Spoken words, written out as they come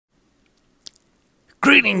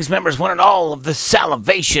Greetings, members one and all of the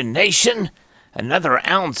Salivation Nation. Another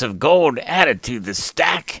ounce of gold added to the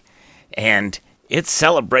stack, and it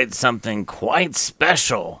celebrates something quite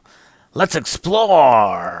special. Let's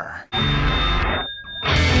explore.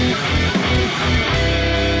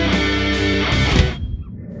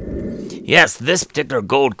 Yes, this particular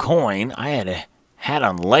gold coin I had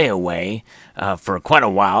on layaway for quite a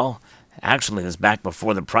while. Actually, it was back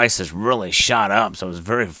before the prices really shot up, so I was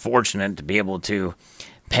very fortunate to be able to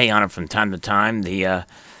pay on it from time to time. The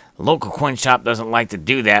local coin shop doesn't like to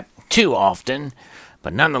do that too often,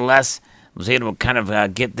 but nonetheless, I was able to kind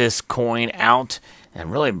of get this coin out,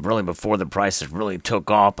 and really before the prices really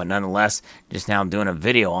took off, but nonetheless, just now doing a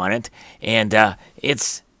video on it, and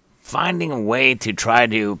it's finding a way to try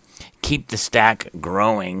to keep the stack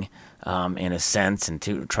growing, in a sense, and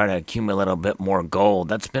to try to accumulate a bit more gold.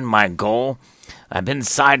 That's been my goal. I've been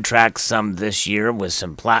sidetracked some this year with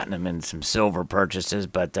some platinum and some silver purchases,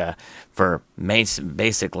 but for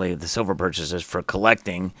basically the silver purchases for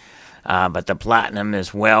collecting, but the platinum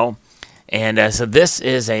as well. And so this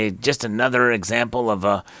is just another example of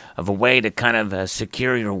a way to kind of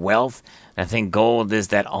secure your wealth. I think gold is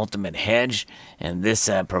that ultimate hedge, and this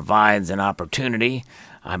provides an opportunity,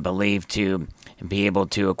 I believe, to be able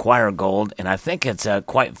to acquire gold. And I think it's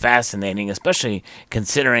quite fascinating, especially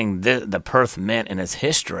considering the Perth Mint and its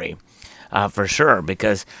history, for sure,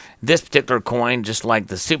 because this particular coin, just like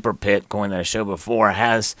the Super Pit coin that I showed before,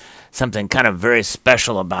 has something kind of very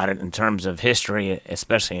special about it in terms of history,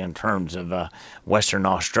 especially in terms of Western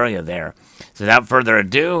Australia there. So without further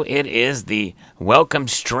ado, it is the Welcome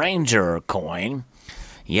Stranger coin.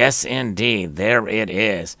 Yes, indeed, there it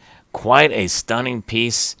is. Quite a stunning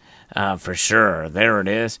piece, for sure. There it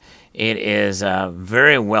is. It is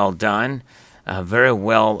very well done, very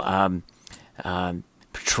well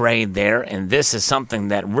portrayed there, and this is something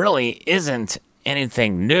that really isn't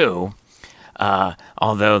anything new,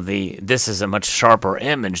 although this is a much sharper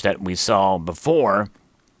image that we saw before.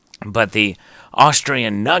 But the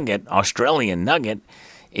Australian nugget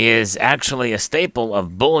is actually a staple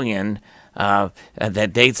of bullion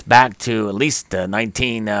that dates back to at least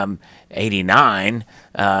 1989,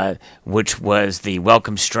 which was the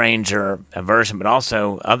Welcome Stranger version, but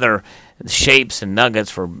also other shapes and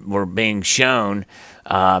nuggets were being shown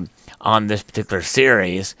on this particular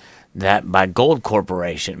series that by Gold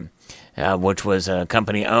Corporation, which was a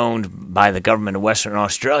company owned by the government of Western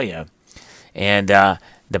Australia. And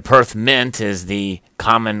the Perth Mint is the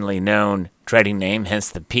commonly known trading name, hence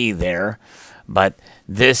the P there. But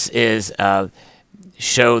this is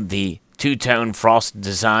showed the two-tone frosted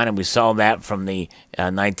design, and we saw that from the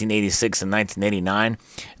 1986 and 1989.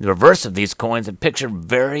 The reverse of these coins have pictured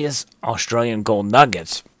various Australian gold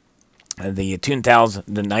nuggets. The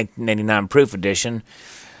 1989 proof edition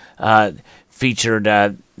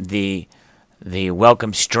featured the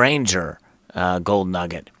Welcome Stranger gold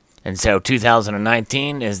nugget. And so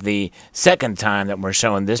 2019 is the second time that we're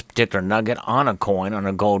showing this particular nugget on a coin, on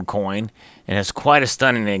a gold coin, and it's quite a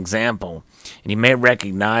stunning example. And you may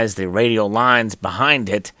recognize the radial lines behind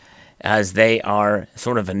it, as they are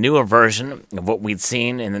sort of a newer version of what we'd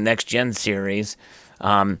seen in the Next Gen series,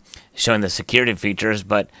 showing the security features,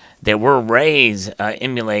 but there were rays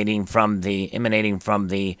emanating from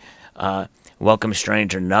the Welcome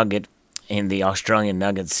Stranger nugget in the Australian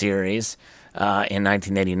Nugget series in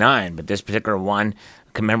 1989, but this particular one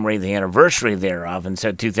commemorated the anniversary thereof, and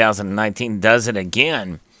so 2019 does it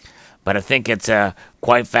again. But I think it's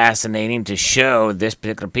quite fascinating to show this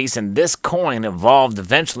particular piece, and this coin evolved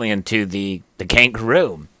eventually into the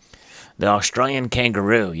kangaroo, the Australian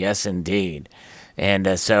kangaroo. Yes, indeed.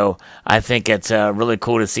 And so I think it's really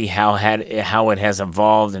cool to see how it has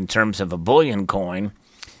evolved in terms of a bullion coin,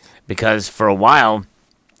 because for a while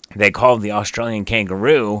they called the Australian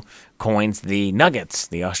kangaroo coins the nuggets,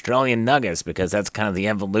 the Australian nuggets, because that's kind of the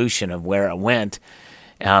evolution of where it went.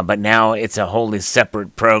 But now it's a wholly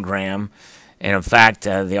separate program. And in fact,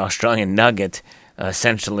 the Australian nugget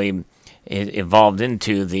essentially evolved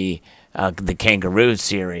into the kangaroo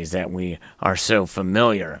series that we are so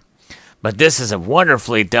familiar. But this is a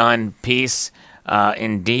wonderfully done piece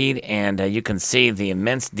indeed, and you can see the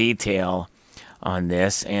immense detail on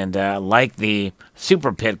this. And like the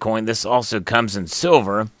Super Pit coin, this also comes in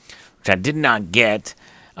silver, which I did not get.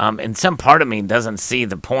 And some part of me doesn't see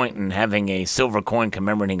the point in having a silver coin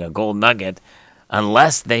commemorating a gold nugget,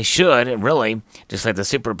 unless they should, really, just like the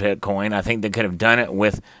Super Pit coin. I think they could have done it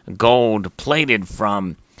with gold plated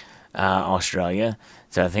from Australia.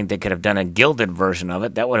 So I think they could have done a gilded version of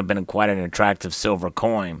it. That would have been quite an attractive silver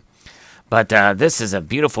coin. But this is a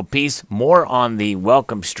beautiful piece, more on the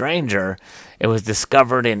Welcome Stranger, It was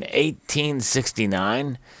discovered in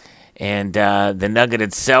 1869, and the nugget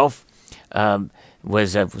itself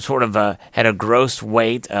was had a gross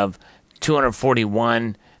weight of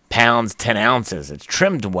 241 pounds 10 ounces. Its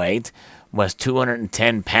trimmed weight was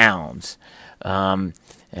 210 pounds.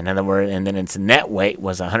 In other words, and then its net weight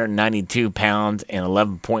was 192 pounds and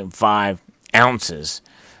 11.5 ounces.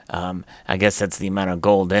 I guess that's the amount of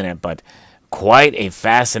gold in it, but quite a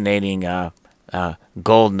fascinating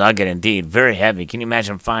gold nugget indeed. Very heavy. Can you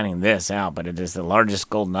imagine finding this out? But it is the largest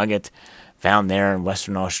gold nugget found there in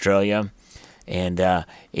Western Australia, and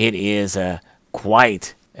it is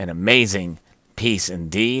quite an amazing piece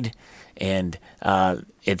indeed. And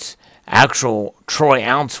its actual troy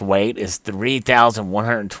ounce weight is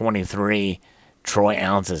 3,123 troy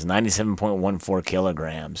ounces, 97.14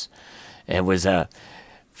 kilograms. It was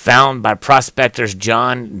found by prospectors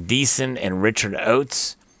John Deason and Richard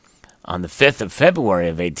Oates on the 5th of February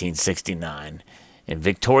of 1869 in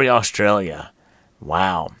Victoria, Australia.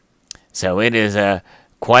 Wow. So it is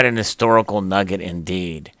quite an historical nugget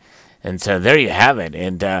indeed. And so there you have it.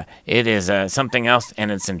 And it is something else, and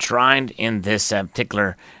it's enshrined in this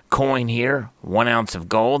particular coin here, 1 ounce of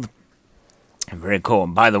gold. Very cool.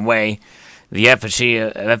 And by the way, the effigy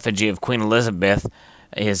of Queen Elizabeth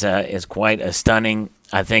is quite a stunning,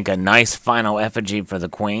 I think, a nice final effigy for the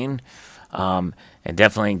Queen. It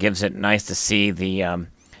definitely gives it nice to see the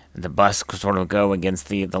bust sort of go against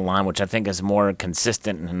the line, which I think is more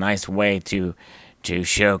consistent and a nice way to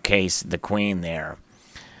showcase the Queen there.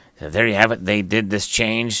 So there you have it. They did this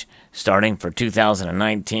change starting for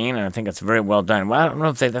 2019, and I think it's very well done. Well, I don't know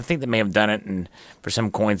if I think they may have done it for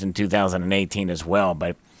some coins in 2018 as well,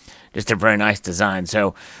 but just a very nice design.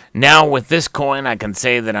 So now with this coin, I can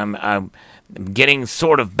say that I'm getting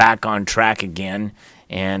sort of back on track again,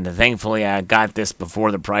 and thankfully I got this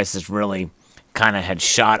before the prices really kind of had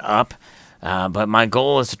shot up. But my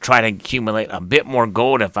goal is to try to accumulate a bit more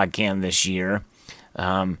gold if I can this year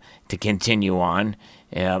to continue on.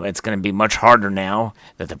 It's going to be much harder now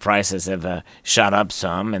that the prices have shot up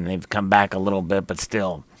some, and they've come back a little bit, but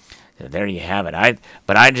still, there you have it.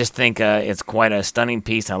 But I just think it's quite a stunning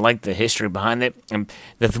piece. I like the history behind it. And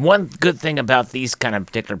the one good thing about these kind of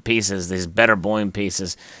particular pieces, these better bullion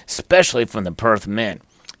pieces, especially from the Perth Mint,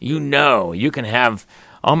 you can have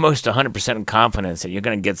almost 100% confidence that you're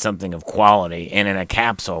going to get something of quality and in a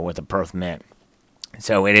capsule with the Perth Mint.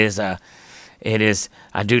 So it is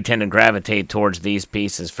I do tend to gravitate towards these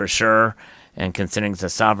pieces for sure, and considering it's a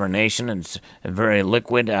sovereign nation, it's very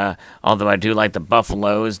liquid, although I do like the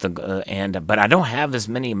buffaloes, but I don't have as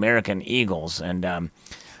many American eagles, and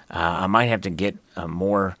I might have to get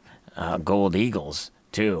more gold eagles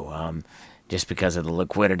too, just because of the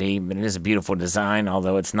liquidity. But it is a beautiful design,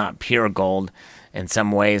 although it's not pure gold in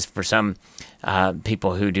some ways. For some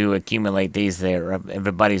people who do accumulate these,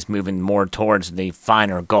 everybody's moving more towards the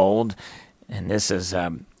finer gold. And this is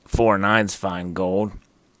 4/9 fine gold,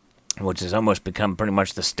 which has almost become pretty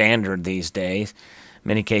much the standard these days. In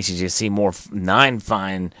many cases, you see more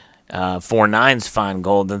 4/9 fine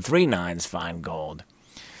gold than 3/9 fine gold.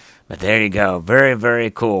 But there you go. Very,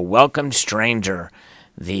 very cool. Welcome, Stranger,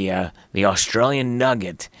 the Australian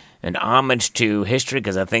nugget. An homage to history,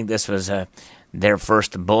 because I think this was their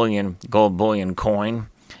first gold bullion coin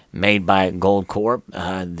made by Gold Corp,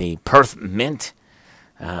 the Perth Mint.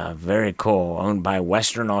 Very cool, owned by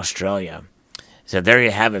Western Australia. So there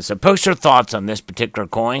you have it. So post your thoughts on this particular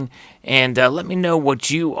coin, and let me know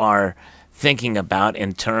what you are thinking about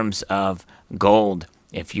in terms of gold,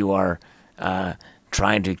 if you are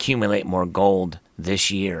trying to accumulate more gold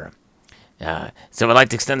this year. So I'd like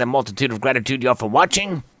to extend a multitude of gratitude to y'all for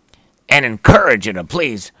watching, and encourage you to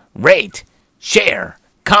please rate, share,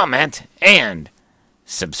 comment, and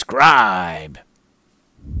subscribe.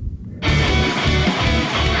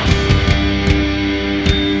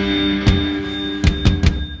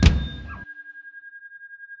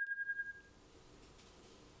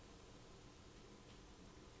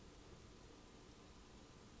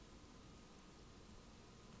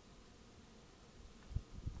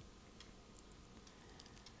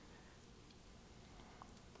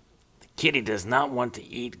 Kitty does not want to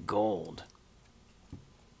eat gold.